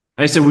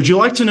They said, would you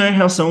like to know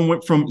how someone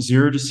went from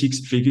 0 to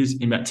 6 figures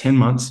in about 10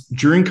 months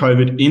during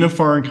COVID in a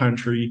foreign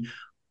country,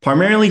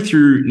 primarily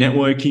through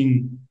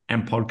networking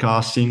and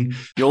podcasting?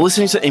 You're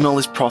listening to Email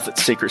List Profit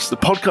Secrets, the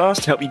podcast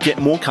to help you get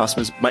more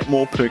customers, make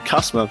more per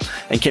customer,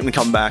 and keep them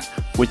coming back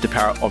with the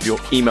power of your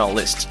email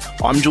list.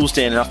 I'm Jules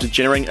Dan, and after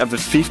generating over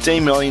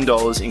 $15 million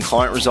in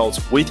client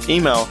results with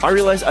email, I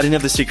realized I didn't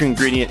have the secret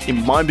ingredient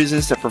in my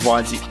business that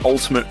provides the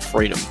ultimate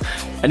freedom,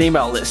 an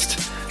email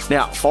list.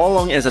 Now, follow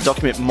along as I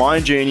document my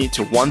journey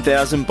to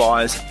 1,000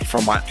 buyers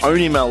from my own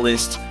email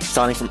list,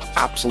 starting from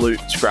absolute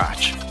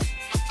scratch.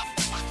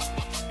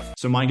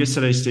 So my guest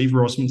today is Steve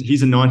Brossman.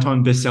 He's a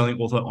 9-time best-selling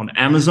author on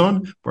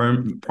Amazon,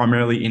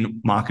 primarily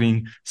in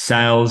marketing,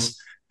 sales,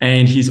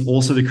 and he's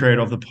also the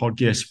creator of the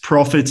podcast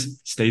Profits.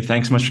 Steve,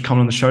 thanks so much for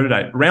coming on the show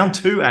today. Round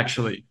 2,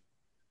 actually.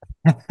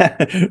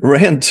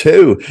 Round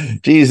 2.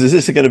 Geez, is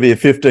this going to be a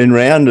 15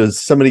 round? Is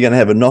somebody going to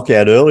have a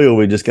knockout early, or are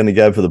we just going to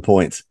go for the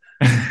points?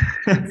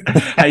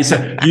 Hey,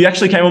 so you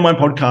actually came on my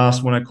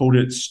podcast when I called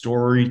it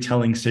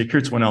Storytelling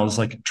Secrets, when I was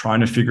like trying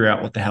to figure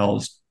out what the hell I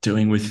was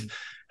doing with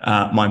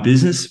my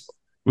business.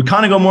 We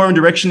kind of got more in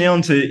direction now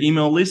into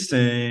email lists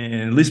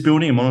and list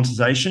building and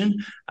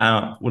monetization.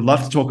 Would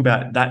love to talk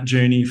about that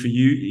journey for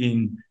you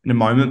in a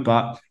moment,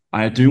 but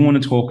I do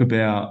want to talk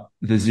about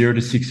the 0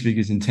 to 6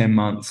 figures in 10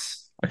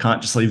 months. I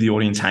can't just leave the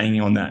audience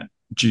hanging on that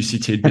juicy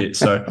tidbit.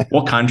 So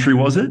what country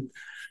was it?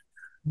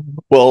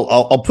 Well,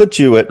 I'll put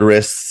you at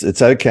rest.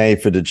 It's okay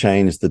to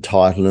change the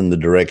title and the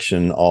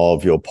direction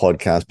of your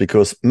podcast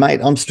because, mate,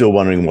 I'm still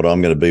wondering what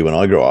I'm going to be when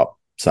I grow up.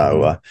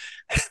 So,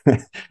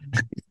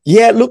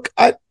 yeah, look,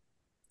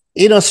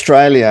 in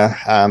Australia,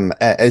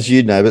 as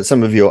you know, but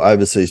some of your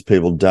overseas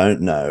people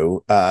don't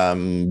know,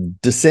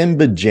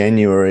 December,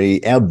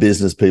 January, our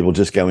business people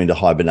just go into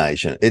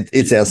hibernation.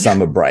 It's our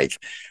summer break.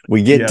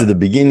 We get to the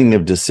beginning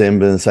of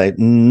December and say,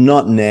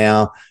 not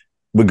now.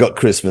 We've got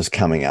Christmas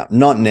coming up.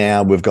 Not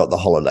now. We've got the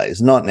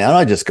holidays. Not now. And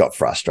I just got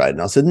frustrated.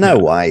 And I said, no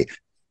way.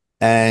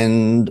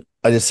 And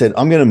I just said,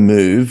 I'm going to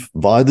move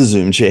via the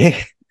Zoom chair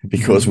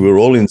because we were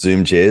all in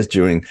Zoom chairs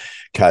during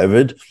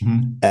COVID.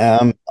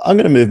 I'm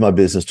going to move my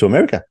business to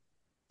America.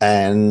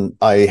 And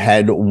I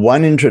had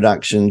one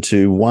introduction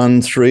to one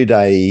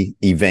 3-day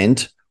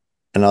event.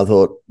 And I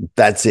thought,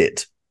 that's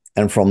it.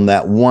 And from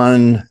that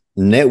one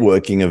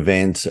networking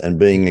event and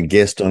being a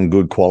guest on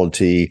good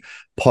quality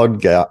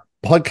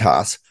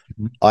podcasts,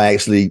 I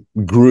actually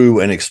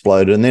grew and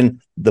exploded. And then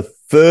the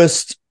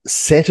first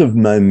set of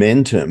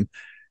momentum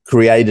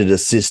created a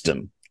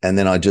system. And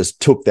then I just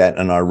took that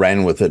and I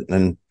ran with it.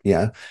 And,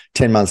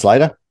 10 months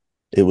later,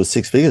 it was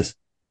 6 figures.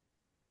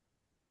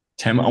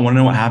 I want to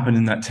know what happened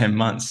in that 10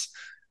 months.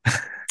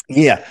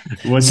 Yeah.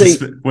 What's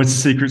the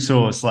secret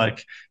sauce?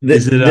 Like, there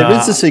is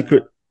a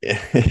secret.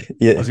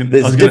 There's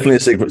definitely a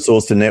secret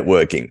sauce to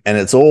networking. And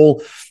it's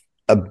all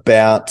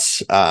about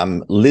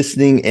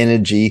listening,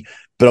 energy.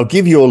 But I'll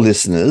give your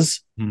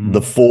listeners the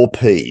 4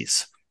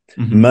 Ps.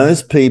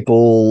 Most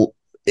people,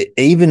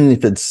 even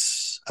if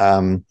it's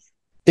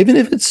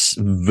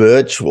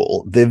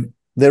virtual,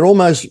 they're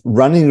almost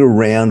running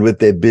around with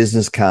their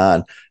business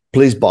card.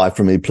 Please buy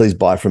from me. Please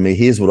buy from me.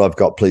 Here's what I've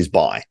got. Please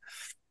buy.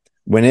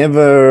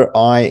 Whenever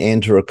I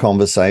enter a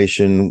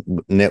conversation,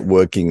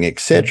 networking,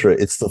 etc.,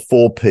 it's the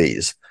 4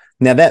 Ps.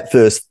 Now that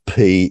first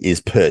P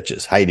is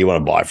purchase. Hey, do you want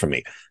to buy from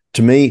me?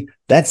 To me,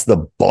 that's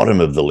the bottom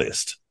of the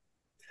list.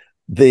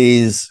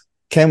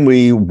 Can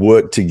we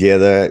work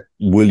together?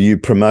 Will you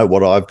promote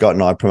what I've got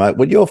and I promote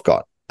what you've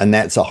got? And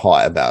that's a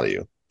higher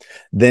value.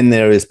 Then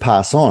there is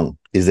pass on.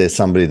 Is there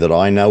somebody that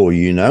I know or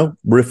you know?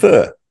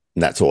 Refer.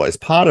 And that's always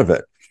part of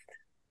it.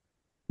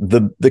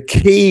 The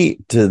key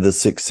to the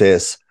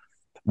success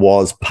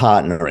was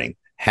partnering.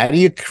 How do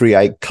you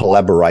create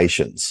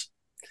collaborations?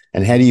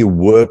 And how do you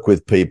work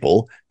with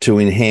people to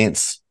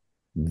enhance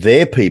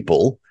their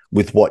people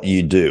with what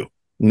you do?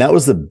 And that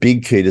was the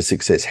big key to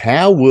success.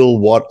 How will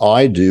what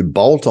I do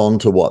bolt on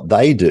to what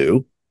they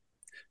do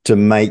to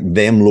make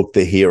them look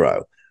the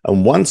hero?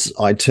 And once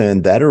I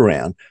turned that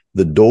around,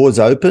 the doors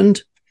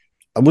opened.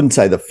 I wouldn't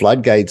say the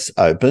floodgates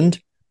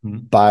opened,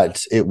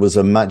 but it was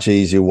a much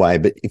easier way.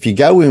 But if you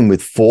go in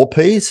with 4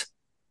 Ps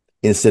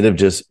instead of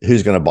just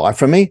who's going to buy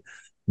from me,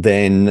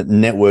 then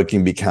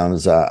networking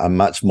becomes a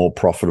much more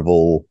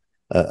profitable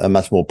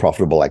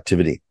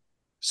activity.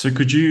 So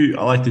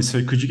I like this.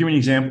 So could you give me an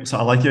example? So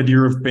I like the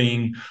idea of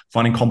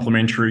finding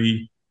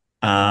complementary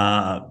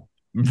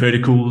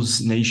verticals,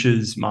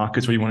 niches,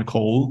 markets, what you want to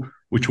call,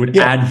 which would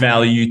add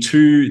value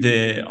to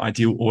their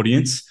ideal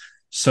audience.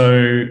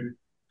 So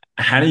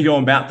how do you go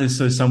about this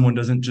so someone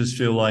doesn't just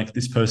feel like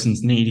this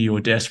person's needy or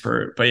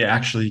desperate, but you're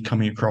actually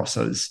coming across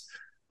as,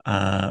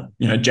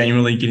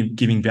 genuinely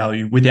giving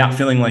value without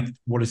feeling like,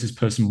 what does this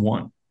person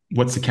want?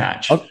 What's the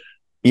catch?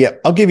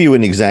 I'll give you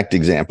an exact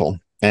example.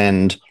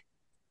 And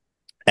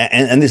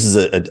this is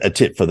a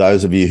tip for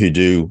those of you who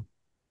do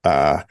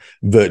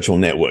virtual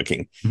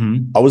networking.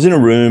 I was in a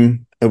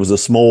room. It was a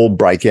small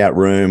breakout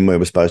room where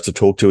we're supposed to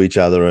talk to each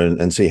other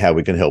and see how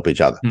we can help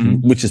each other,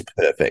 which is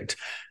perfect.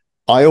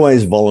 I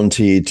always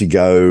volunteered to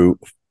go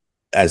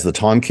as the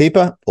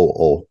timekeeper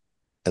or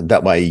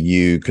That way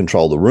you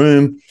control the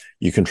room,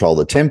 you control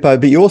the tempo,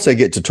 but you also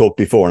get to talk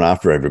before and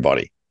after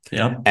everybody.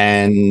 Yeah.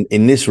 And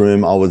in this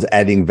room, I was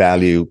adding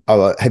value.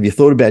 Oh, have you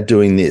thought about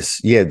doing this?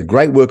 Yeah, the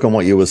great work on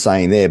what you were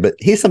saying there. But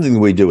here's something that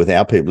we do with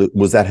our people.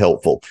 Was that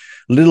helpful?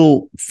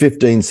 Little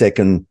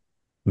 15-second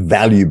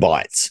value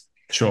bites.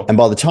 Sure. And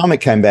by the time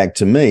it came back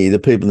to me, the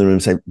people in the room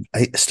say,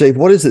 hey, Steve,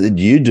 what is it that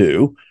you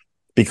do?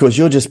 Because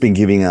you've just been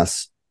giving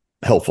us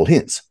helpful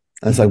hints.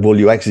 And it's like, well,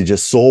 you actually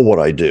just saw what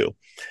I do.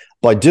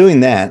 By doing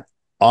that,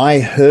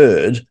 I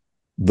heard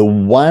the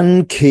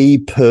one key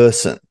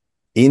person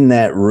in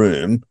that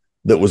room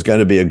that was going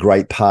to be a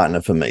great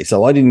partner for me.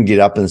 So I didn't get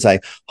up and say,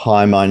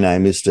 hi, my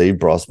name is Steve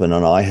Brossman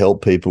and I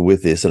help people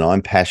with this and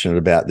I'm passionate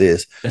about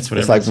this. That's what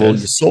it's like, well,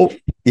 you saw,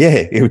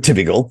 it was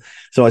typical.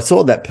 So I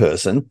saw that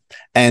person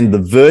and the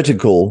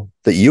vertical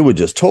that you were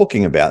just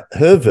talking about,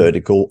 her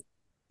vertical,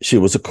 she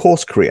was a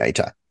course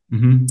creator.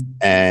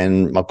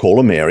 And I call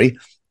her Mary.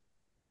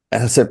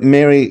 And I said,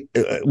 Mary,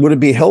 would it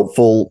be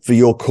helpful for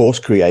your course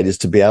creators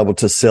to be able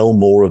to sell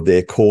more of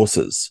their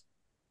courses?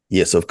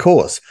 Yes, of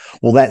course.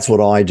 Well, that's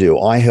what I do.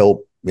 I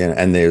help,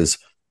 and there's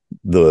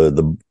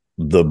the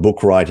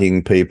book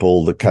writing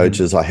people, the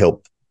coaches. I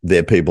help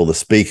their people, the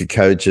speaker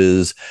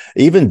coaches,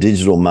 even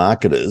digital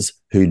marketers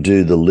who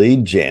do the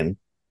lead gen.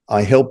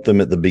 I help them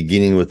at the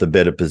beginning with the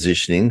better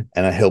positioning,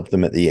 and I help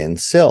them at the end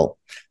sell.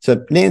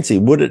 So, Nancy,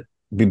 would it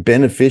be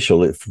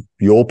beneficial if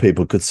your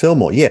people could sell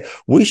more? Yeah,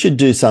 we should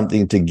do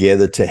something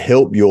together to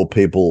help your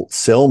people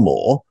sell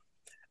more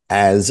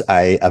as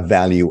a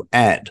value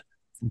add.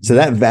 So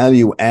that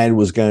value add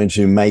was going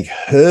to make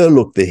her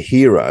look the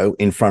hero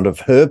in front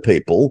of her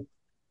people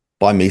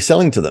by me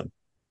selling to them.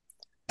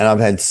 And I've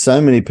had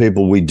so many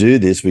people, we do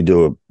this, we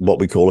do what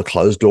we call a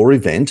closed door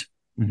event.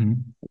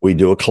 We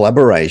do a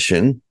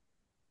collaboration.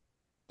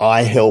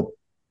 I help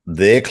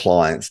their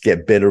clients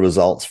get better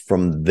results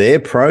from their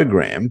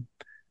program.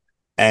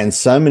 And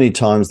so many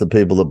times the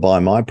people that buy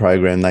my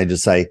program, they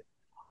just say,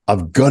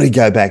 I've got to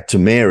go back to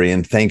Mary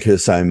and thank her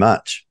so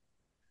much.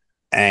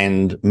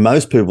 And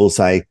most people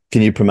say,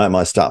 can you promote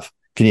my stuff?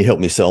 Can you help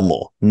me sell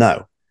more?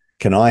 No.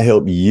 Can I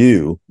help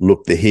you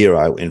look the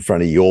hero in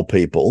front of your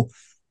people?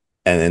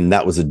 And then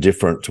that was a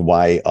different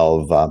way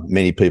of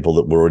many people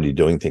that were already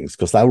doing things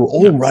because they were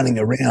all running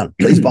around.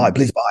 Please buy,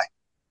 please buy.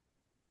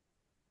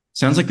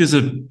 Sounds like there's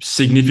a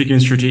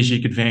significant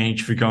strategic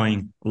advantage for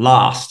going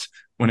last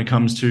when it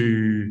comes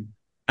to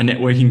a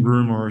networking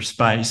room or a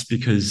space,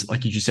 because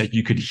like you just said,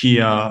 you could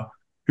hear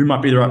who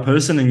might be the right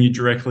person and you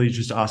directly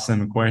just ask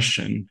them a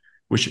question,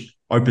 which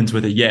opens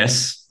with a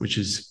yes, which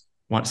is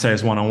say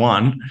as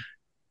one-on-one,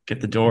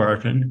 get the door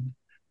open.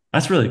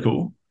 That's really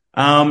cool.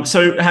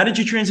 So how did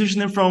you transition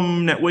them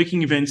from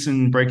networking events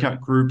and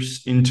breakout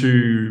groups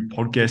into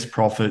podcast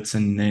profits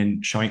and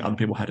then showing other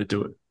people how to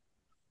do it?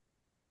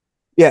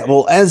 Yeah,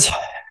 well,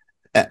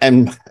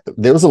 and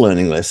there was a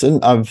learning lesson.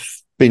 I've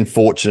been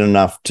fortunate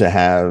enough to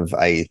have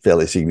a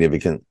fairly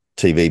significant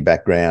TV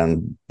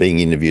background, being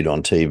interviewed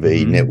on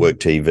TV, network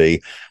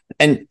TV.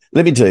 And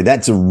let me tell you,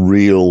 that's a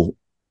real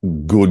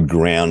good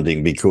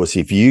grounding, because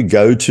if you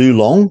go too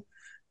long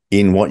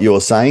in what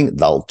you're saying,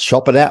 they'll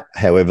chop it out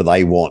however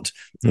they want.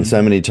 And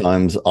so many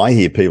times I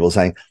hear people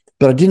saying,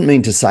 but I didn't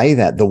mean to say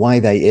that, the way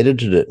they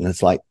edited it. And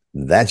it's like,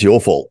 that's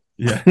your fault.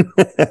 Yeah.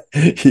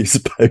 You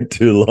spoke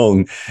too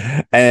long.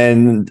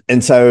 And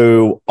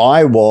so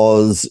I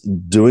was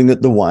doing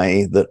it the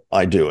way that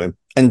I do it.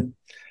 And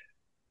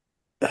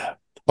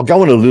I'll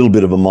go on a little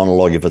bit of a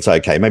monologue if it's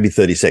okay, maybe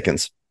 30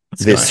 seconds.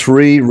 There's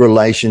 3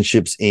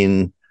 relationships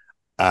in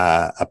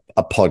a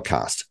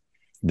podcast.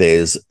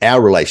 There's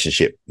our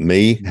relationship,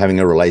 me having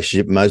a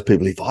relationship. Most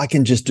people, if I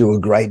can just do a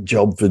great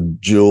job for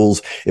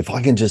Jules, if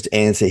I can just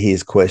answer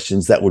his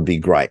questions, that would be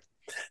great.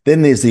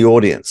 Then there's the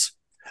audience.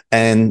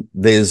 And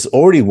there's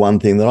already one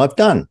thing that I've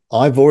done.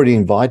 I've already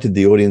invited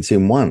the audience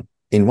in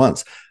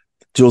once.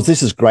 Jules,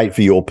 this is great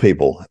for your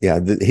people. Yeah,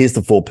 here's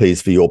the 4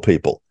 Ps for your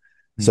people.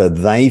 So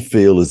they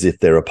feel as if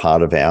they're a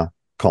part of our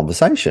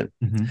conversation.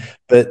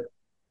 But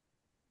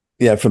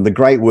from the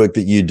great work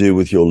that you do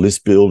with your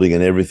list building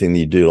and everything that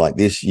you do like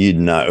this,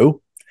 and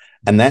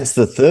that's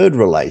the 3rd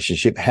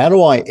relationship. How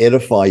do I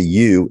edify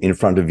you in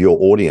front of your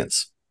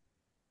audience?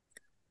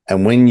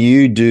 And when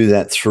you do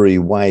that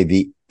 3-way,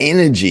 the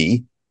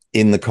energy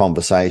in the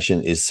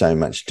conversation is so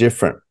much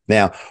different.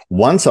 Now,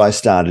 once I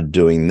started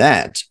doing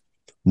that,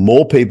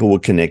 more people were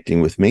connecting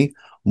with me.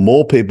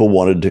 More people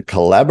wanted to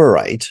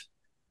collaborate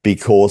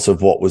because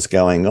of what was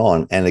going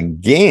on. And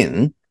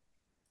again,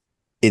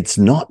 it's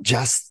not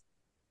just,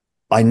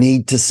 I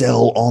need to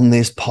sell on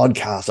this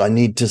podcast. I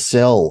need to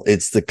sell.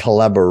 It's the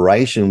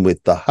collaboration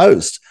with the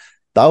host.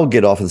 They'll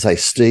get off and say,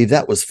 Steve,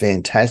 that was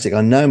fantastic.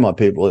 I know my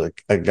people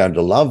are going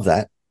to love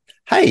that.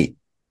 Hey,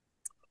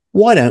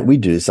 why don't we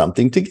do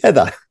something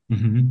together?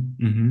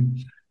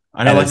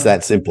 I know, it's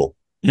that simple.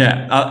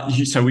 Yeah.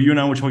 So you and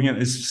I were talking about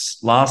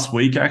this last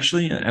week,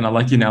 actually, and I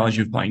like the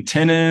analogy of playing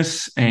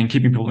tennis and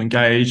keeping people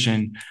engaged.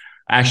 And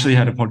I actually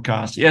had a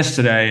podcast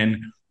yesterday,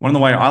 and one of the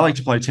way I like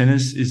to play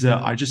tennis is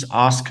that I just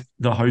ask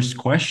the host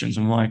questions.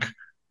 I'm like,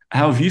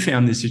 how have you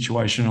found this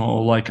situation?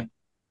 Or like,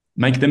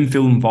 make them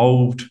feel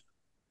involved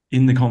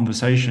in the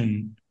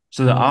conversation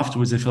so that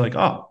afterwards they feel like,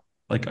 oh,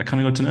 like I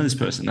kind of got to know this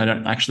person. They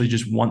don't actually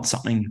just want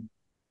something.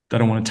 They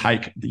don't want to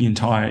take the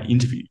entire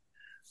interview.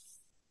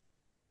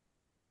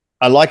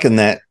 I liken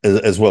that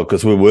as well,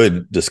 because we were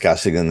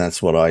discussing, and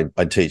that's what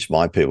I teach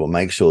my people.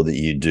 Make sure that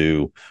you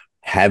do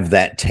have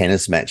that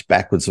tennis match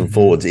backwards and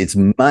forwards. It's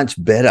much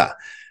better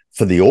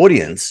for the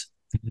audience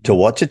to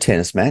watch a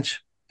tennis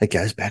match that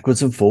goes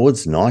backwards and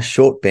forwards, nice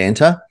short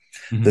banter,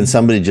 than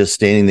somebody just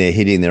standing there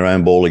hitting their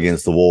own ball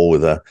against the wall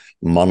with a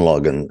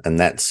monologue. And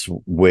that's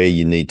where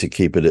you need to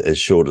keep it as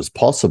short as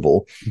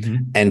possible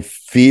and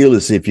feel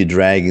as if you're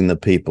dragging the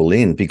people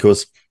in,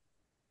 because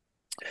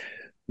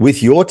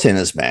with your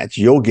tennis match,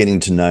 you're getting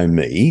to know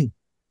me.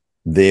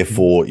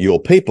 Therefore, your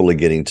people are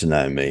getting to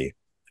know me.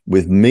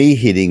 With me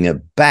hitting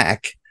it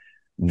back,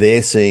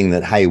 they're seeing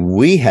that, hey,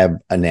 we have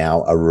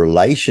now a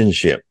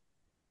relationship.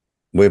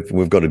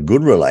 We've got a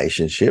good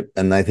relationship.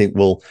 And they think,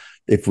 well,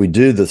 if we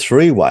do the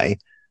three-way,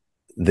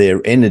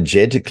 they're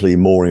energetically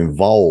more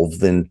involved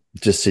than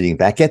just sitting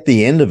back. At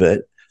the end of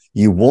it,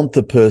 you want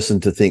the person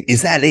to think,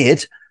 is that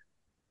it?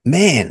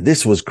 Man,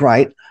 this was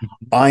great.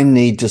 I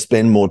need to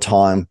spend more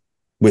time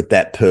with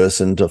that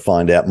person to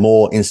find out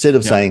more, instead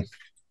of saying,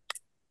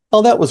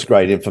 oh, that was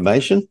great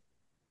information,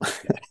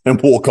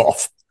 and walk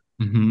off.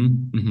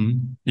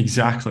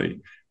 Exactly.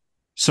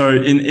 So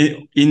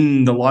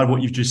in the light of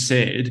what you've just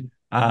said,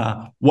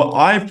 what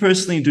I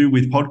personally do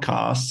with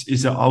podcasts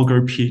is that I'll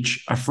go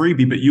pitch a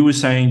freebie, but you were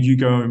saying you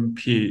go and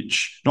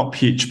not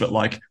pitch, but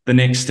like the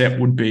next step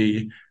would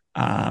be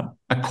a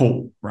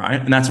call, right?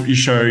 And that's what you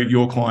show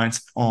your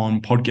clients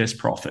on Podcast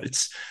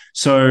Profits.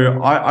 So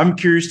I'm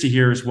curious to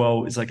hear as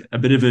well, it's like a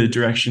bit of a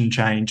direction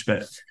change,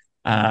 but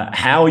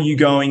how are you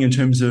going in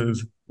terms of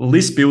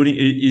list building?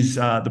 Is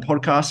the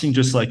podcasting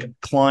just like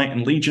client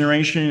and lead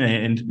generation,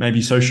 and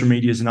maybe social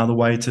media is another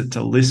way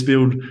to list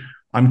build?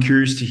 I'm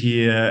curious to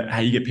hear how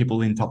you get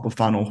people in top of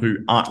funnel who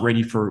aren't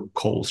ready for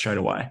calls straight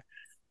away.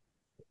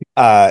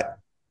 Yeah,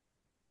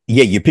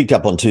 you picked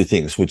up on two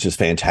things, which is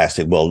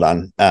fantastic. Well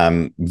done.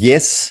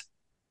 Yes,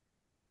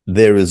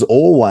 there is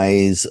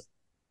always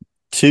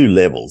two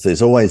levels.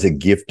 There's always a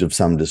gift of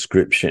some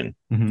description.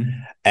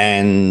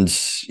 And,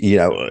 you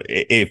know,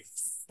 if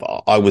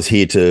I was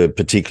here to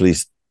particularly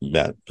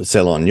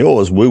sell on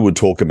yours, we would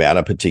talk about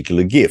a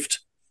particular gift,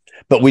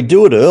 but we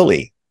do it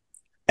early.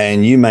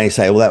 And you may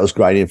say, well, that was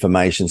great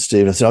information,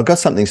 Steve. I said, I've got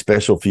something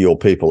special for your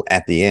people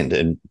at the end.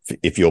 And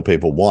if your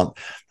people want,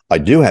 I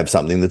do have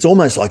something that's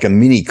almost like a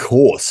mini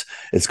course.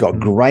 It's got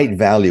great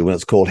value, and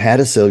it's called How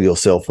to Sell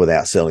Yourself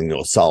Without Selling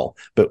Your Soul.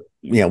 But,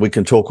 you know, we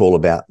can talk all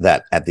about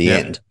that at the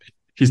end.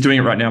 He's doing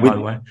it right now, by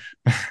the way.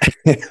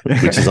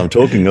 Which is, I'm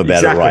talking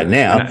about it right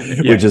now,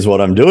 which is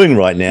what I'm doing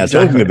right now,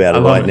 talking about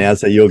it right now.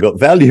 So you've got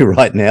value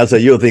right now. So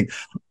you'll think,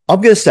 I'm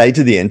going to stay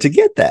to the end to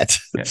get that.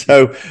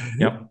 So,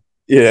 you know,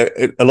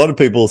 a lot of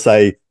people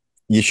say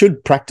you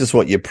should practice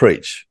what you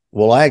preach.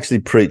 Well, I actually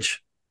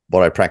preach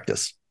what I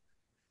practice.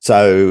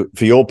 So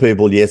for your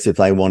people, yes, if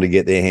they want to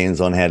get their hands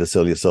on How to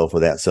Sell Yourself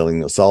Without Selling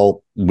Your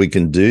Soul, we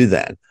can do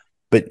that.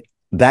 But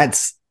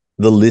that's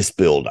the list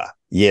builder.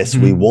 Yes,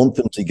 we want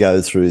them to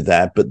go through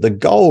that, but the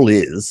goal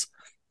is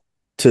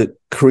to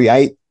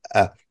create,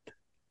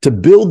 to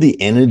build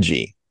the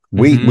energy.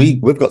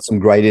 We've got some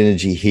great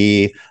energy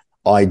here.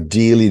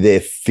 Ideally, they're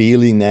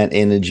feeling that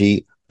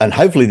energy, and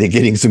hopefully they're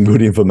getting some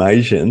good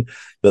information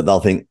that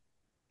they'll think,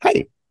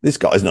 hey, this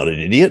guy's not an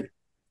idiot.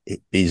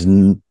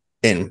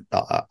 And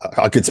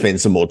I could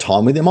spend some more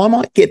time with him. I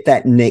might get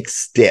that next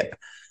step.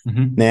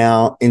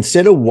 Now,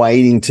 instead of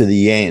waiting to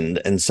the end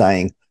and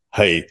saying,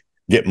 hey,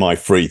 get my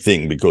free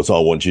thing because I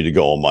want you to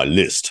go on my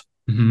list,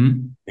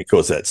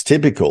 because that's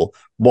typical.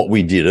 What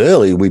we did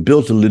early, we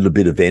built a little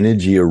bit of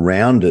energy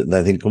around it. And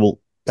they think, well,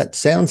 that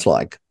sounds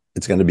like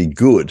it's going to be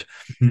good.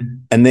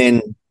 And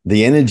then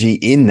the energy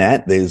in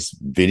that, there's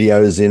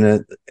videos in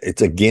it.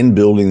 It's again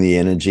building the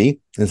energy.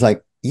 It's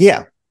like,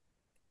 yeah,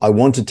 I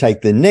want to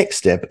take the next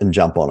step and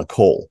jump on a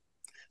call.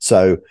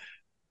 So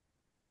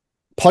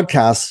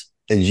podcasts,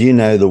 as you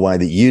know, the way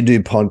that you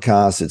do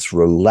podcasts, it's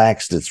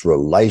relaxed, it's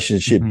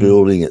relationship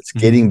building, it's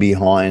getting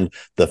behind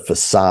the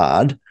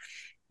facade.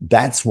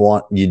 That's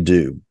what you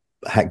do.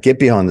 Get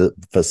behind the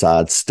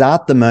facade,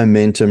 start the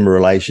momentum,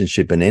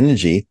 relationship, and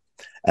energy,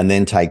 and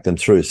then take them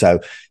through. So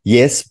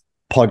yes,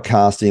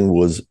 podcasting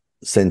was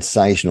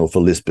sensational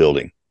for list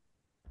building.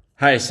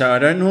 Hey, so I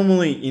don't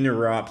normally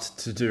interrupt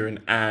to do an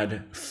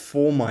ad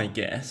for my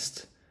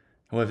guest.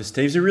 However,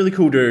 Steve's a really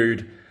cool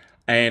dude,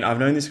 and I've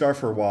known this guy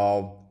for a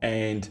while,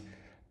 and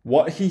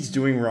what he's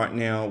doing right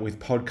now with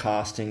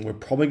podcasting, we're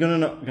probably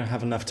going to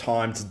have enough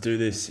time to do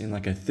this in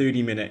like a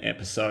 30-minute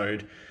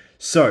episode.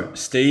 So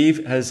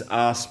Steve has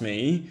asked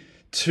me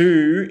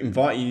to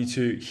invite you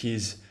to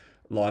his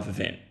live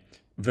event,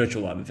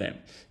 virtual live event.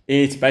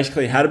 It's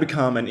basically how to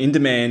become an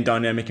in-demand,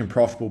 dynamic, and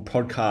profitable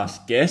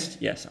podcast guest.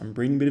 Yes, I'm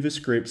bringing a bit of a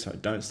script, so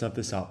don't stuff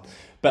this up.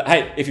 But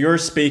hey, if you're a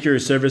speaker,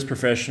 a service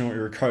professional,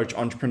 you're a coach,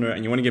 entrepreneur,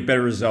 and you want to get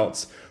better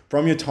results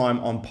from your time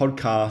on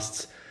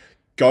podcasts,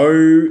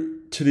 go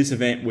to this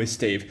event with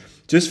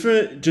Steve. Just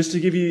to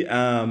give you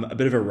a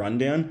bit of a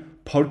rundown,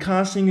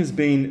 podcasting has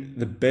been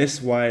the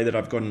best way that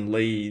I've gotten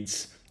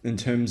leads in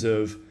terms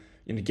of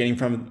getting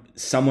from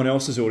someone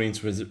else's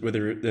audience, where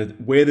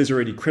there's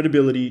already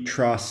credibility,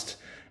 trust,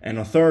 and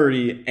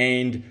authority.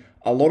 And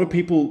a lot of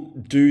people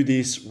do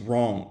this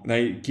wrong.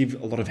 They give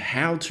a lot of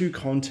how-to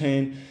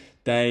content.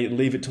 They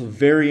leave it till the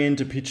very end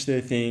to pitch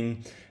their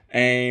thing.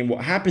 And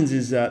what happens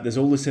is that there's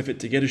all this effort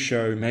to get a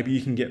show. Maybe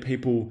you can get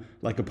people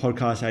like a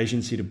podcast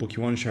agency to book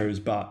you on shows,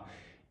 but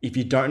if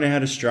you don't know how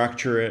to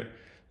structure it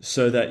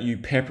so that you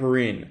pepper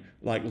in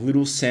like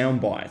little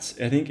sound bites,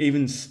 I think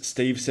even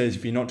Steve says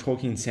if you're not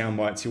talking in sound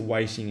bites, you're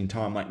wasting your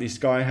time. Like this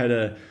guy had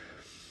a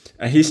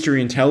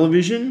history in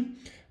television.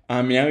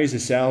 Now he's a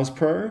sales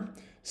pro.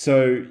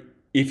 So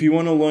if you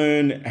want to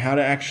learn how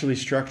to actually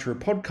structure a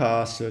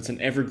podcast, so it's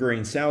an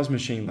evergreen sales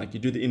machine, like you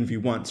do the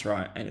interview once,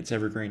 right? And it's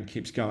evergreen,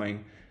 keeps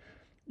going.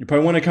 You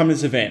probably want to come to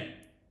this event.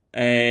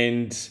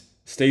 And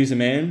Steve's a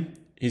man.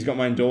 He's got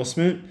my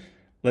endorsement.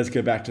 Let's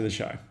go back to the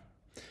show.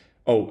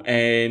 Oh,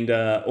 and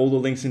all the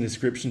links in the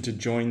description to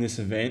join this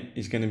event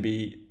is going to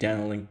be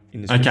down the link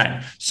in the description.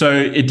 Okay, so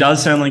it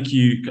does sound like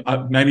you,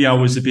 maybe I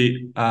was a bit,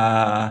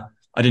 I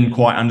didn't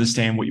quite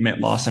understand what you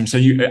meant last time. So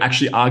you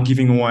actually are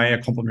giving away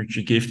a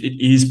complimentary gift. It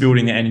is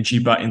building the energy,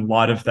 but in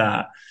light of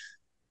that,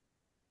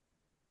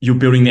 you're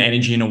building the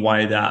energy in a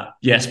way that,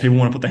 yes, people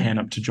want to put their hand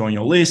up to join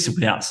your list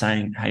without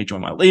saying, hey,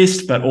 join my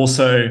list, but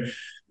also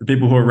the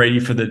people who are ready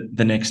for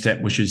the next step,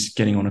 which is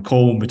getting on a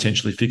call and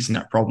potentially fixing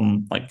that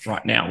problem like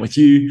right now with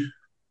you.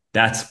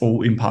 That's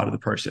all in part of the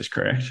process,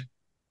 correct?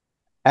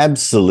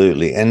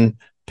 Absolutely. And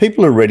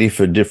people are ready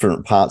for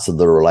different parts of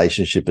the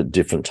relationship at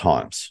different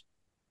times.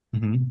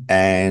 Mm-hmm.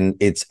 And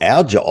it's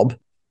our job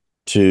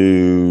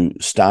to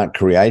start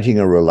creating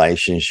a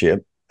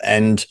relationship.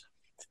 And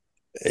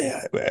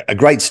a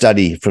great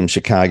study from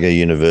Chicago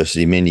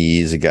University many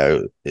years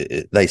ago,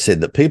 they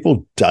said that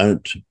people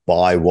don't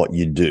buy what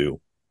you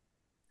do.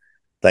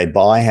 They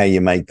buy how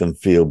you make them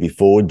feel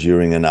before,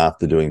 during, and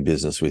after doing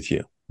business with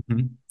you.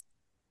 Mm-hmm.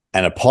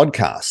 And a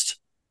podcast,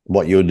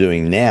 what you're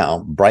doing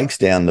now, breaks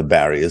down the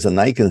barriers, and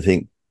they can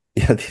think,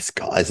 yeah, this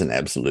guy's an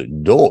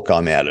absolute dork,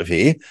 I'm out of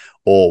here.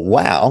 Or,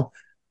 wow,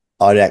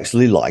 I'd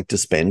actually like to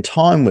spend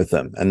time with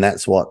them. And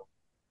that's what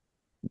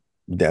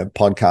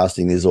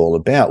podcasting is all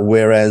about.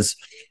 Whereas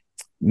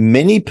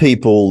many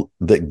people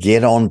that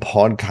get on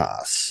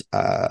podcasts,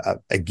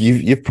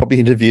 you've probably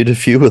interviewed a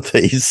few of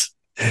these,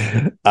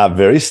 are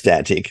very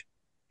static.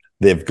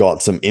 They've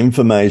got some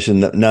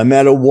information that no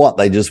matter what,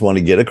 they just want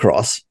to get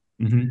across.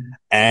 Mm-hmm.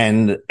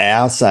 And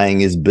our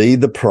saying is be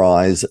the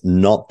prize,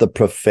 not the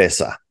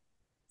professor,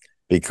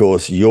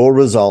 because your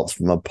results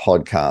from a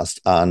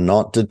podcast are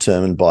not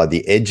determined by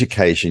the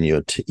education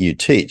you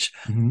teach,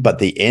 mm-hmm. but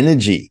the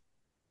energy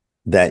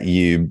that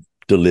you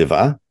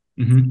deliver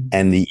mm-hmm.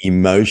 and the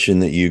emotion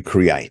that you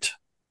create.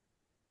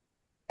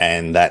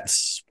 And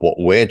that's what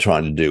we're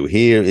trying to do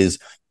here is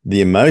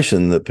the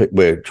emotion that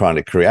we're trying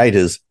to create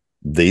is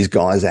these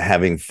guys are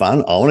having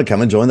fun. I want to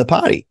come and join the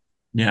party.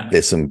 Yeah.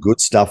 There's some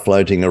good stuff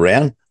floating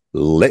around.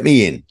 Let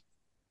me in.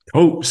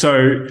 Cool.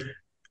 So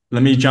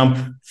let me jump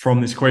from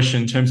this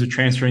question in terms of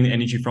transferring the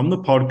energy from the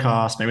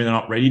podcast. Maybe they're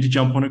not ready to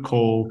jump on a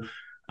call.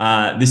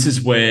 This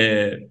is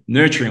where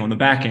nurturing on the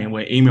back end,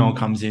 where email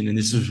comes in. And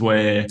this is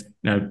where,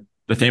 the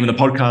theme of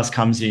the podcast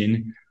comes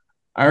in.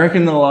 I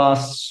reckon the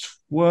last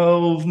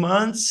 12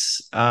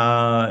 months,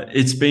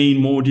 it's been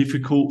more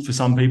difficult for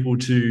some people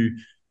to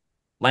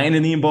land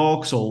in the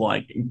inbox or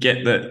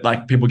get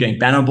people getting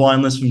banner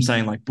blindness from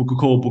saying book a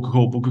call, book a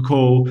call, book a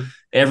call.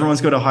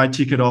 Everyone's got a high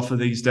ticket offer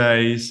these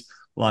days.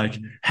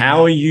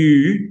 How are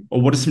you,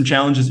 or what are some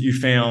challenges that you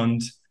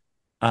found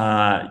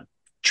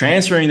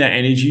transferring that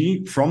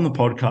energy from the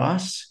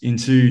podcast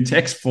into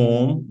text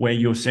form where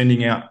you're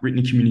sending out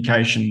written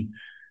communication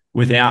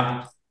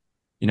without,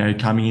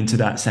 coming into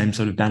that same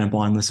sort of banner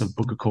blindness of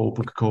book a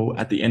call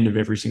at the end of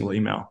every single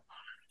email?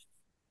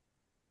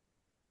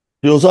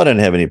 Jules, I don't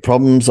have any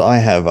problems. I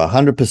have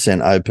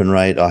 100% open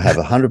rate. I have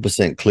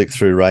 100%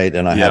 click-through rate,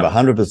 and I have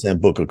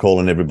 100% book a call,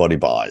 and everybody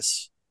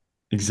buys.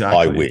 Exactly.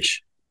 I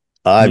wish.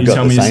 I've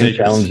got the same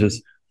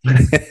challenges.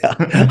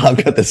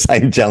 I've got the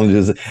same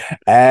challenges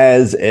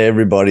as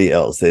everybody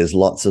else. There's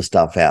lots of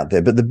stuff out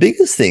there. But the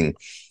biggest thing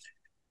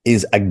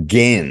is,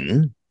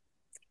 again,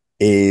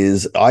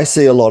 I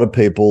see a lot of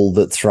people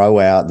that throw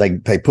out,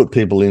 they put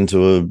people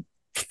into a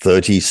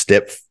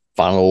 30-step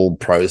funnel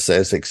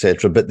process,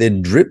 etc., but they're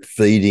drip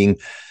feeding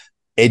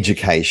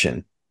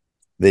education.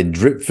 They're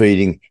drip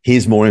feeding,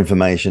 here's more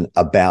information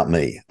about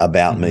me,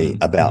 about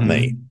mm-hmm.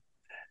 me.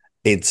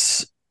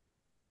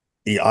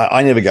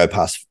 I never go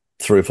past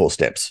 3 or 4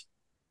 steps.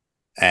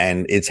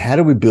 And it's how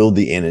do we build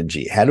the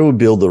energy? How do we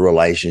build the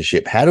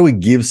relationship? How do we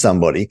give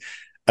somebody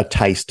a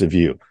taste of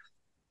you?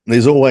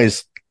 There's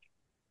always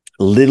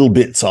little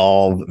bits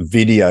of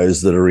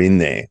videos that are in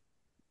there,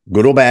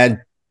 good or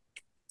bad.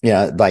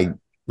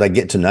 They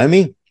get to know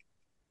me.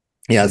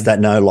 It's that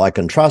know, like,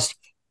 and trust,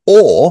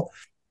 or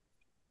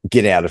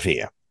get out of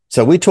here.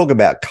 So we talk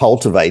about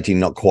cultivating,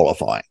 not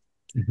qualifying.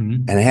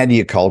 Mm-hmm. And how do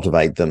you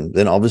cultivate them?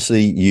 Then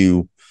obviously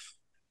you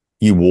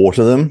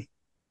water them,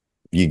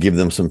 you give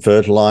them some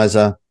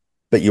fertilizer,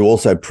 but you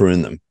also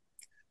prune them.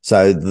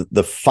 So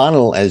the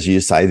funnel, as you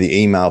say, the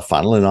email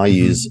funnel, and I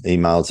use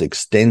emails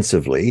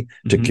extensively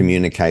to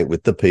communicate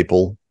with the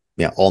people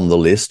on the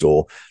list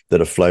or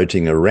that are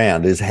floating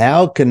around, is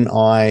how can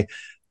I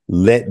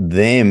let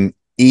them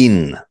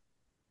in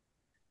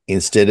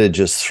instead of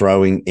just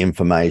throwing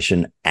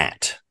information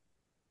at?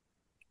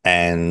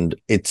 And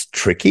it's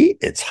tricky.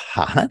 It's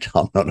hard.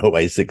 I'm not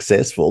always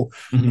successful,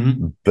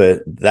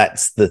 but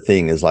that's the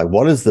thing, is like,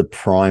 what is the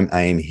prime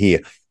aim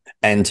here?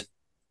 And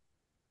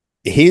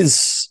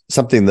here's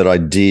something that I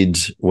did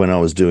when I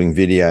was doing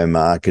video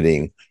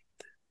marketing,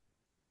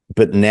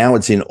 but now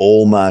it's in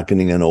all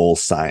marketing and all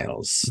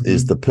sales,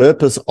 is the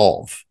purpose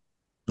of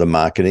the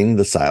marketing,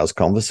 the sales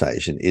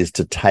conversation is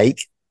to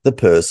take the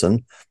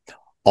person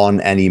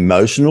on an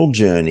emotional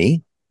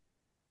journey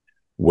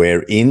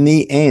where in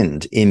the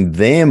end, in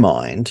their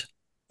mind,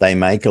 they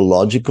make a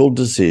logical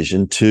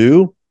decision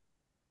to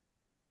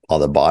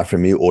either buy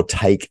from you or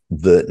take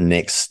the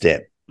next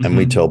step. And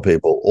we tell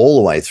people all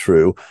the way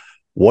through,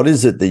 what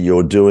is it that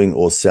you're doing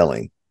or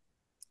selling?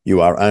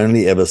 You are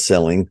only ever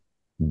selling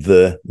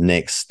the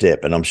next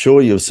step. And I'm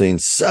sure you've seen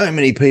so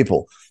many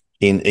people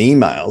in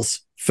emails,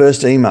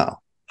 first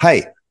email,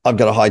 hey, I've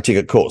got a high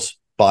ticket course,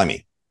 buy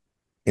me.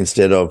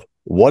 Instead of,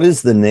 what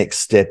is the next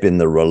step in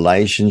the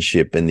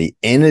relationship and the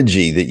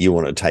energy that you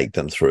want to take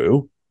them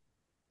through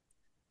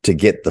to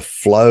get the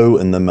flow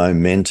and the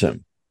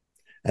momentum?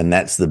 And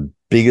that's the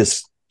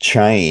biggest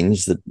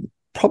change that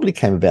probably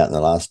came about in the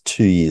last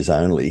 2 years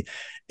only,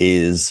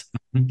 is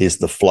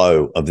the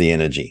flow of the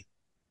energy.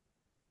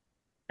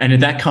 And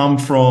did that come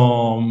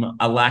from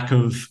a lack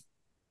of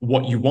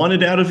what you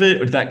wanted out of it?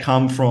 Or did that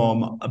come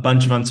from a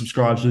bunch of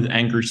unsubscribes with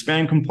angry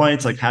spam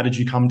complaints? Like, how did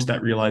you come to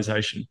that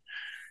realization?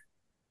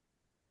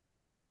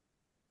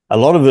 A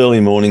lot of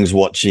early mornings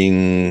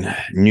watching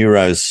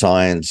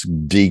neuroscience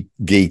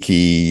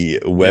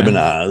geeky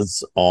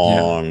webinars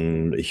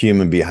on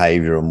human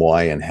behavior and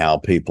why and how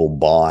people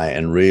buy,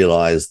 and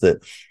realize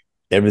that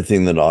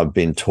everything that I've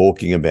been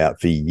talking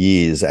about for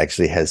years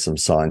actually has some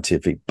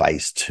scientific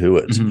base to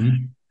it.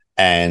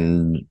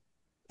 And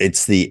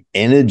it's the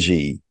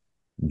energy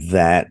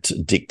that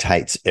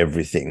dictates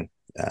everything.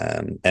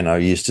 And I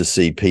used to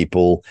see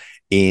people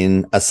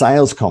in a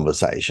sales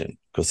conversation,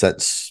 because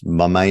that's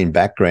my main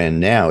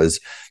background now, is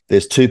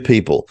there's two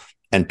people,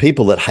 and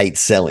people that hate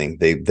selling.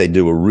 They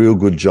do a real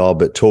good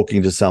job at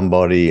talking to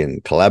somebody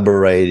and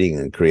collaborating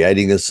and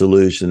creating a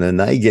solution. And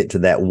they get to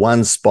that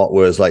one spot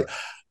where it's like,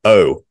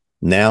 oh,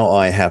 now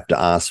I have to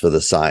ask for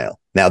the sale.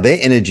 Now their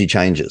energy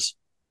changes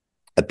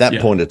at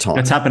that point of time.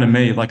 That's happened to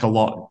me like a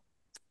lot.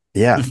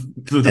 Yeah.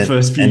 For the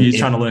first few years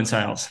trying to learn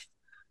sales.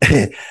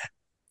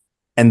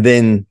 And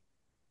then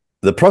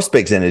the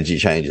prospect's energy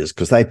changes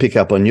because they pick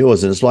up on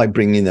yours, and it's like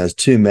bringing those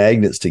two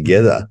magnets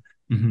together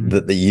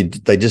that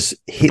they just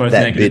hit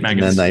that bit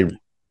magnets. And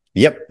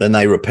then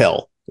they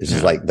repel. It's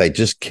just like they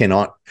just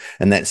cannot,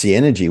 and that's the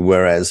energy.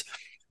 Whereas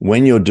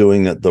when you're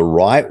doing it the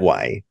right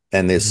way,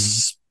 and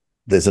there's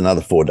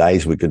another 4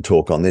 days we could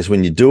talk on this,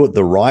 when you do it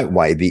the right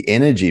way, the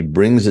energy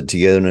brings it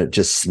together and it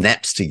just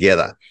snaps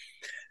together.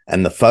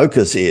 And the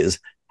focus is,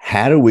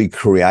 how do we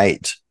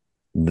create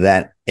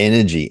that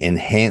energy,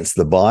 enhance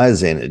the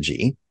buyer's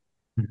energy,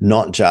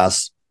 not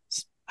just,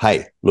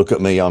 hey, look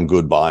at me, I'm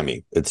good, buy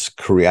me. It's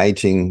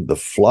creating the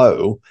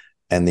flow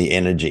and the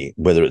energy,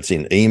 whether it's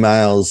in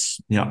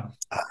emails,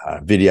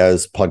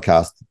 videos,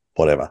 podcasts,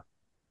 whatever.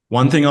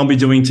 One thing I'll be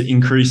doing to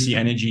increase the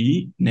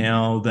energy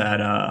now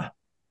that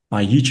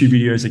my YouTube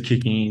videos are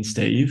kicking in,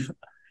 Steve,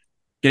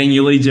 getting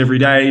your leads every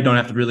day, don't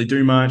have to really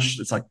do much.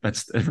 It's like,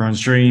 that's everyone's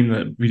dream.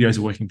 The videos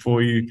are working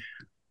for you.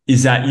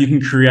 Is that you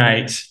can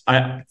create,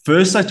 I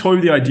toyed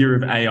with the idea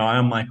of AI.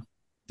 I'm like,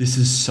 this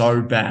is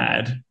so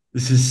bad.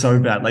 This is so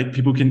bad. Like,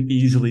 people can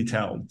easily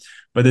tell.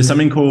 But there's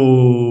something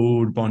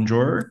called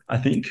Bonjour, I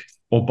think,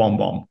 or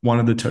Bomb, one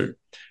of the two.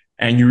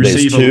 And you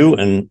receive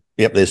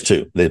there's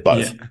two. There's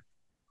both.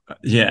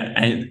 Yeah.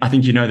 And I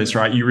think you know this,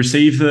 right? You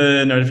receive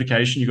the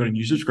notification, you got a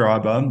new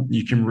subscriber,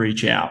 you can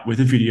reach out with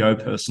a video,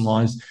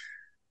 personalized,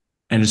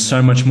 and there's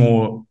so much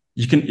more.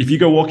 You can, if you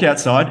go walk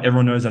outside,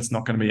 everyone knows that's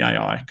not going to be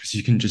AI, because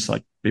you can just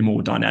like be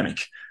more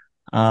dynamic.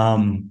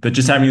 But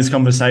just having this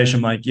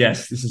conversation, like,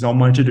 yes, this is on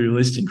my to-do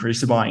list,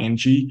 increase the buying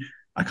energy.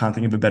 I can't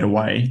think of a better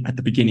way at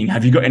the beginning.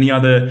 Have you got any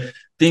other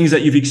things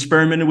that you've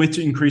experimented with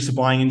to increase the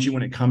buying energy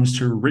when it comes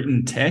to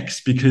written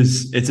text?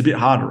 Because it's a bit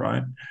harder,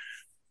 right?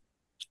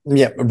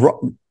 Yeah.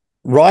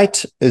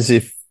 Right. As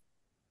if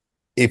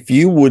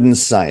you wouldn't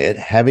say it,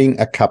 having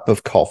a cup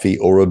of coffee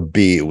or a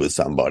beer with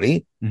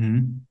somebody,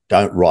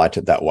 don't write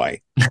it that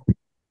way.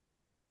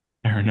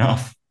 Fair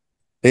enough.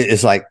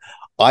 It's like,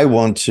 I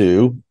want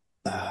to,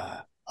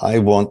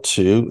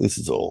 this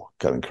is all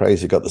going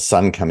crazy. Got the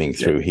sun coming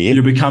through here.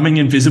 You're becoming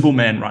Invisible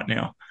Man right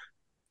now.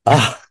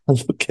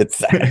 Look at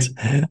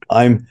that.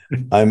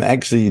 I'm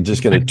actually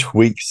just going to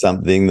tweak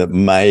something that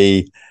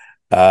may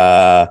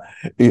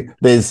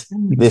There's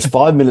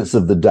 5 minutes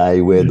of the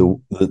day where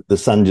the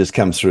sun just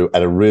comes through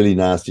at a really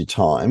nasty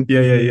time.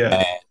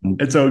 Yeah.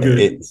 It's all good.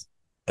 It's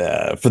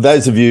for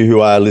those of you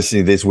who are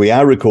listening to this, we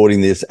are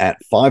recording this at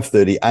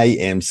 5:30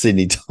 a.m.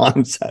 Sydney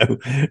time. So,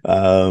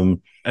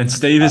 and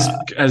Steve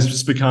has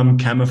just become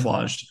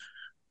camouflaged.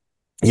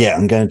 Yeah,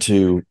 I'm going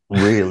to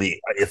really.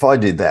 If I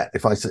did that,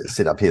 if I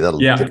sit up here, that'll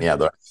get me out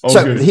there.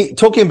 So,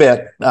 talking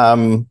about,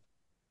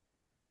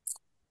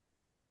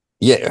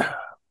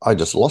 I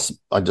just lost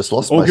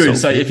myself. Good.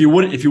 So if you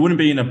wouldn't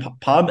be in a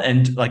pub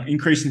and like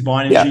increasing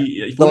by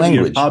energy, if you wouldn't be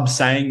in a pub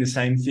saying the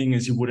same thing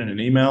as you would in an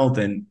email,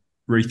 then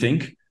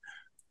rethink.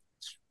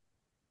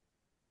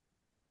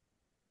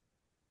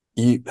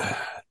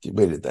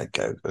 Where did that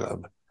go?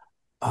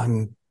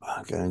 I'm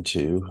going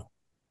to.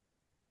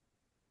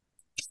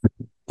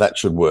 That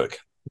should work.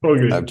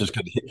 Okay. I'm just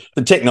going to hit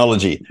the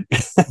technology.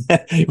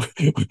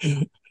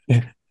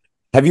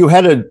 Have you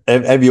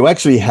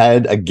actually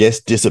had a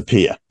guest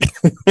disappear?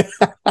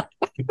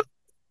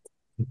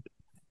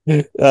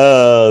 You're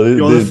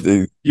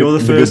the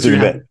first to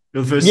have.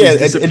 You're the first to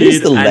disappeared, it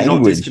is the language.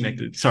 Not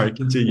disconnected. Sorry,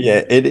 continue.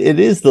 Yeah, it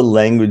is the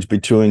language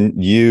between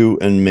you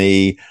and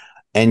me,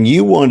 and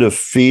you want to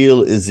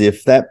feel as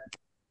if that.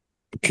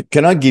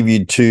 Can I give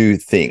you two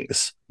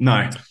things?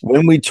 No.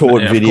 When we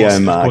taught video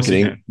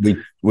marketing,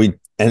 we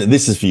and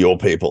this is for your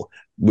people.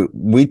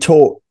 We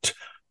talked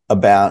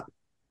about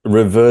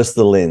reverse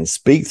the lens,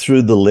 speak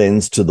through the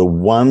lens to the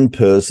one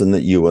person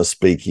that you are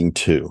speaking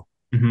to.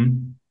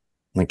 Mm-hmm.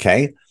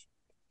 Okay.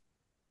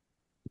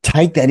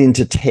 Take that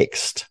into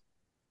text.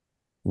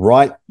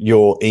 Write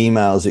your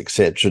emails,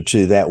 etc.,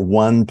 to that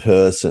one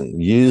person.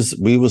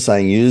 We were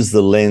saying use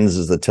the lens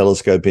as the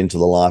telescope into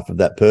the life of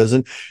that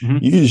person. Mm-hmm.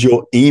 Use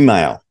your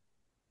email.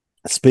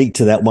 Speak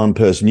to that one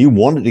person. You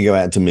want it to go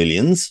out to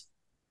millions,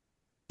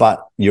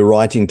 but you're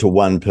writing to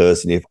one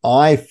person. If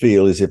I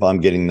feel as if I'm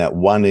getting that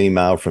one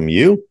email from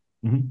you,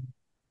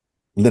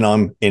 then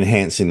I'm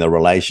enhancing the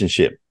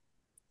relationship.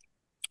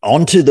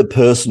 Onto the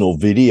personal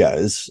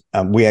videos,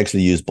 we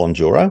actually use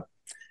Bonjoro.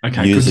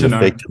 Okay, use good it to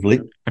effectively.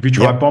 Know. Have you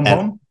tried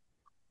BombBomb?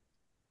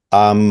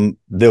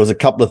 There was a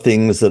couple of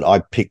things that I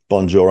picked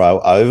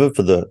Bonjoro over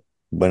for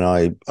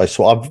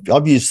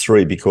I've used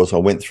 3 because I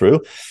went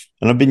through,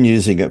 and I've been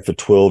using it for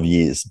 12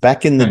 years.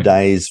 Back in the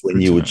days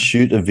when you would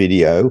shoot a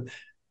video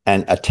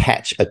and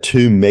attach a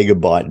 2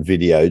 megabyte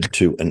video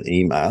to an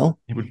email,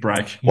 it would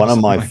break. One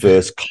of my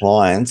first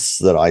clients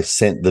that I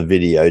sent the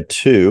video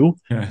to,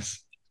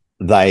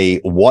 they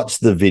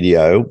watched the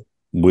video.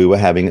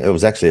 It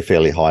was actually a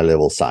fairly high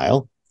level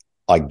sale.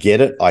 I get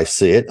it. I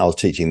see it. I was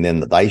teaching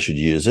them that they should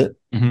use it.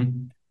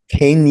 Mm-hmm.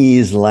 10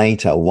 years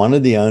later, one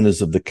of the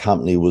owners of the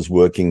company was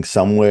working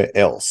somewhere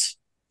else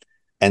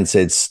and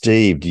said,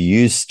 Steve, do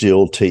you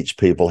still teach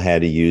people how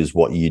to use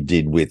what you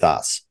did with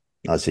us?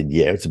 I said,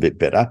 yeah, it's a bit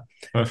better.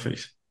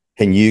 Perfect.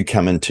 Can you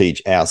come and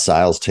teach our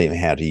sales team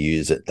how to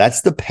use it?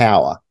 That's the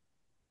power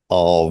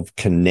of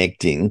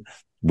connecting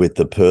with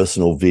the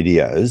personal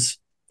videos.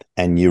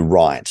 And you're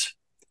right.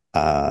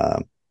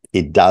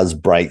 It does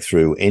break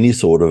through any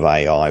sort of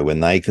AI when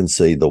they can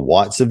see the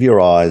whites of your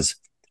eyes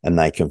and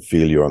they can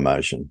feel your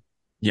emotion.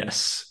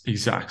 Yes,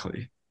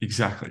 exactly.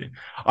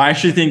 I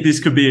actually think this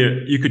could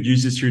be you could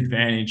use this to your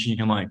advantage. You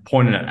can like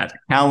point it at the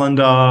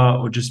calendar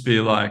or just be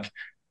like,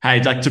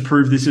 hey, like to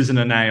prove this isn't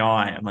an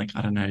AI. I'm like,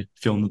 I don't know,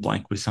 fill in the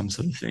blank with some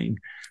sort of thing.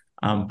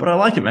 But I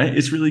like it, mate.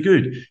 It's really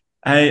good.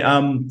 Hey,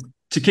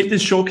 to keep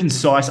this short,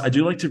 concise, I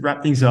do like to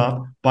wrap things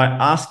up by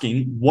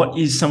asking what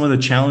is some of the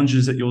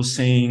challenges that you're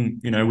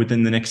seeing,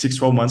 within the next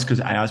 6-12 months, because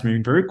AI is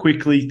moving very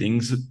quickly.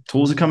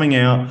 Tools are coming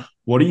out.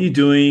 What are you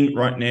doing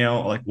right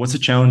now? Like, what's the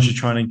challenge you're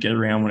trying to get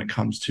around when it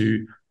comes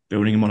to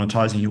building and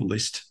monetizing your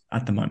list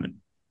at the moment?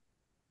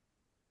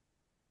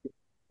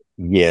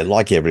 Yeah,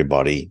 like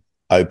everybody,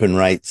 open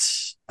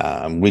rates.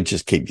 We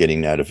just keep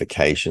getting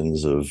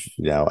notifications of,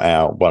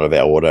 one of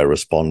our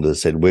autoresponders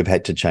said, we've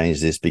had to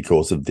change this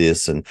because of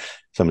this. And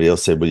somebody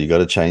else said, well, you got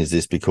to change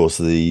this because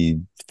of the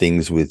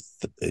things with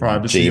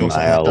privacy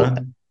Gmail. Like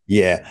that.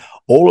 Yeah,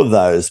 all of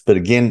those. But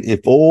again,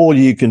 if all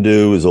you can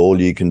do is all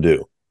you can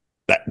do,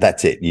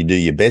 that's it. You do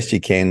your best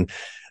you can,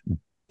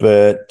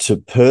 but to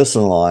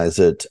personalize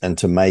it and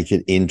to make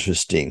it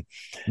interesting.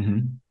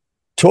 Mm-hmm.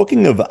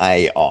 Talking of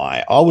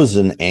AI, I was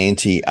an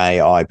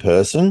anti-AI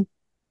person.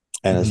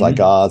 And it's like,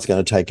 it's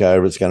going to take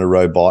over. It's going to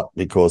robot,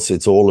 because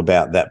it's all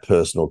about that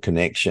personal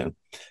connection.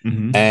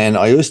 Mm-hmm. And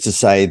I used to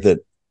say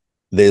that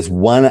there's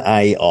one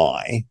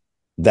AI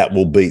that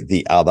will beat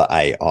the other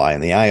AI.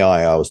 And the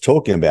AI I was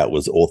talking about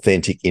was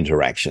authentic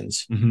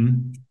interactions.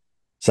 Mm-hmm.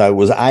 So it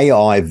was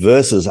AI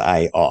versus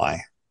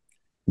AI.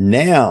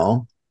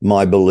 Now,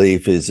 my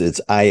belief is it's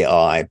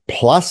AI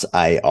plus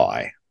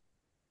AI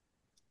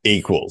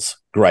equals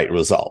great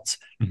results.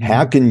 Mm-hmm.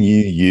 How can you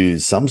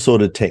use some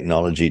sort of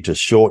technology to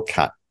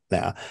shortcut?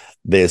 Now,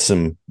 there's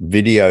some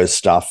video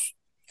stuff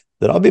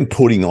that I've been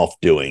putting off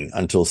doing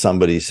until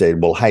somebody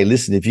said, well, hey,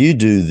 listen, if you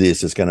do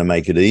this, it's going to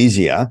make it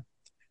easier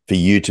for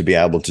you to be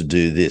able to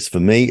do this. For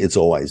me, it's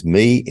always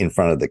me in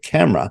front of the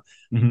camera.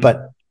 Mm-hmm.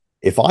 But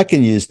If I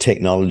can use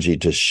technology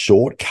to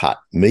shortcut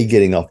me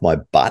getting off my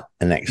butt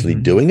and actually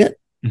doing it,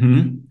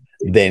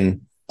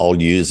 then I'll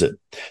use it.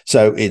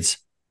 So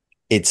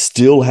it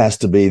still has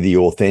to be the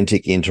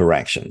authentic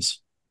interactions.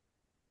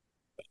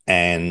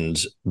 And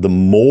the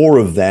more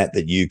of that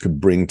you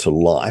could bring to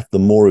life, the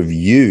more of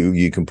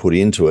you can put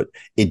into it.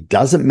 It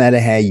doesn't matter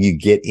how you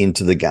get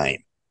into the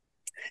game.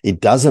 It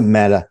doesn't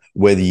matter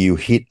whether you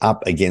hit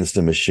up against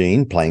a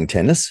machine playing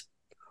tennis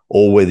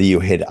or whether you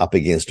head up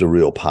against a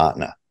real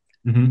partner.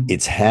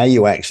 It's how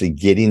you actually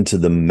get into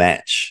the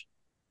match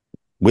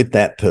with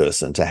that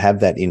person to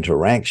have that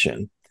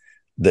interaction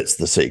that's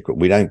the secret.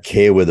 We don't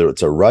care whether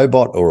it's a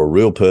robot or a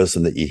real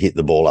person that you hit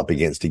the ball up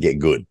against to get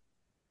good.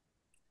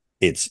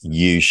 It's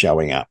you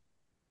showing up.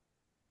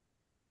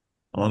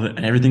 I love it.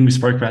 And everything we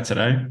spoke about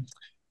today,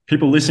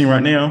 people listening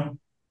right now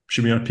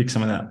should be able to pick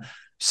some of that.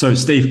 So,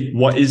 Steve,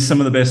 what is some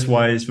of the best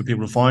ways for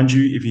people to find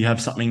you? If you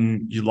have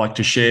something you'd like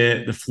to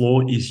share, the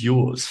floor is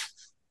yours.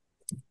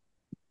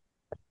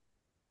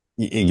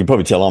 You can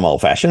probably tell I'm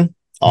old-fashioned.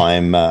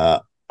 I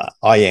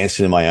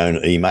answer my own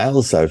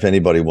emails. So if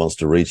anybody wants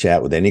to reach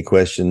out with any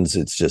questions,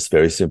 it's just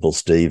very simple,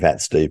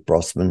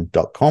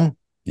 steve@stevebrossman.com.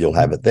 You'll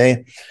have it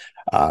there.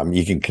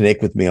 You can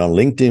connect with me on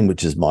LinkedIn,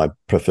 which is my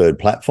preferred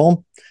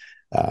platform.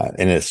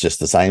 And it's just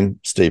the same,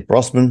 Steve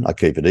Brossman. I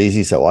keep it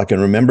easy so I can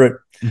remember it.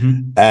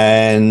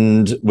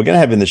 And we're going to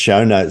have in the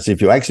show notes,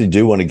 if you actually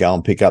do want to go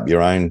and pick up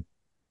your own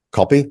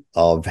copy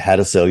of How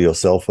to Sell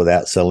Yourself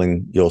Without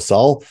Selling Your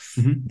Soul,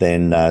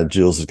 then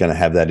Jules is going to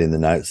have that in the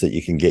notes that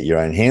you can get your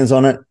own hands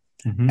on it.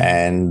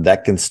 And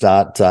that can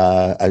start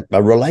a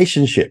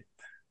relationship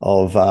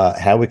of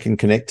how we can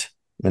connect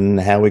and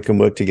how we can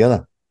work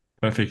together.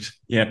 Perfect.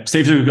 Yeah.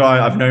 Steve's a good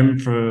guy. I've known him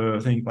for, I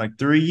think, like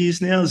 3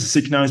 years now. He's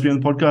 6 now. He's been on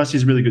the podcast.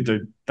 He's a really good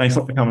dude. Thanks a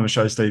lot for coming on the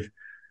show, Steve.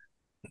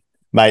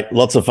 Mate,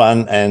 lots of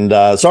fun. And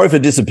sorry for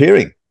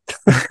disappearing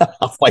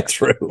halfway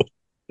through.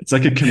 It's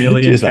like a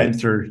chameleon came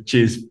through.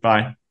 Cheers.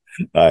 Bye.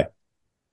 Bye.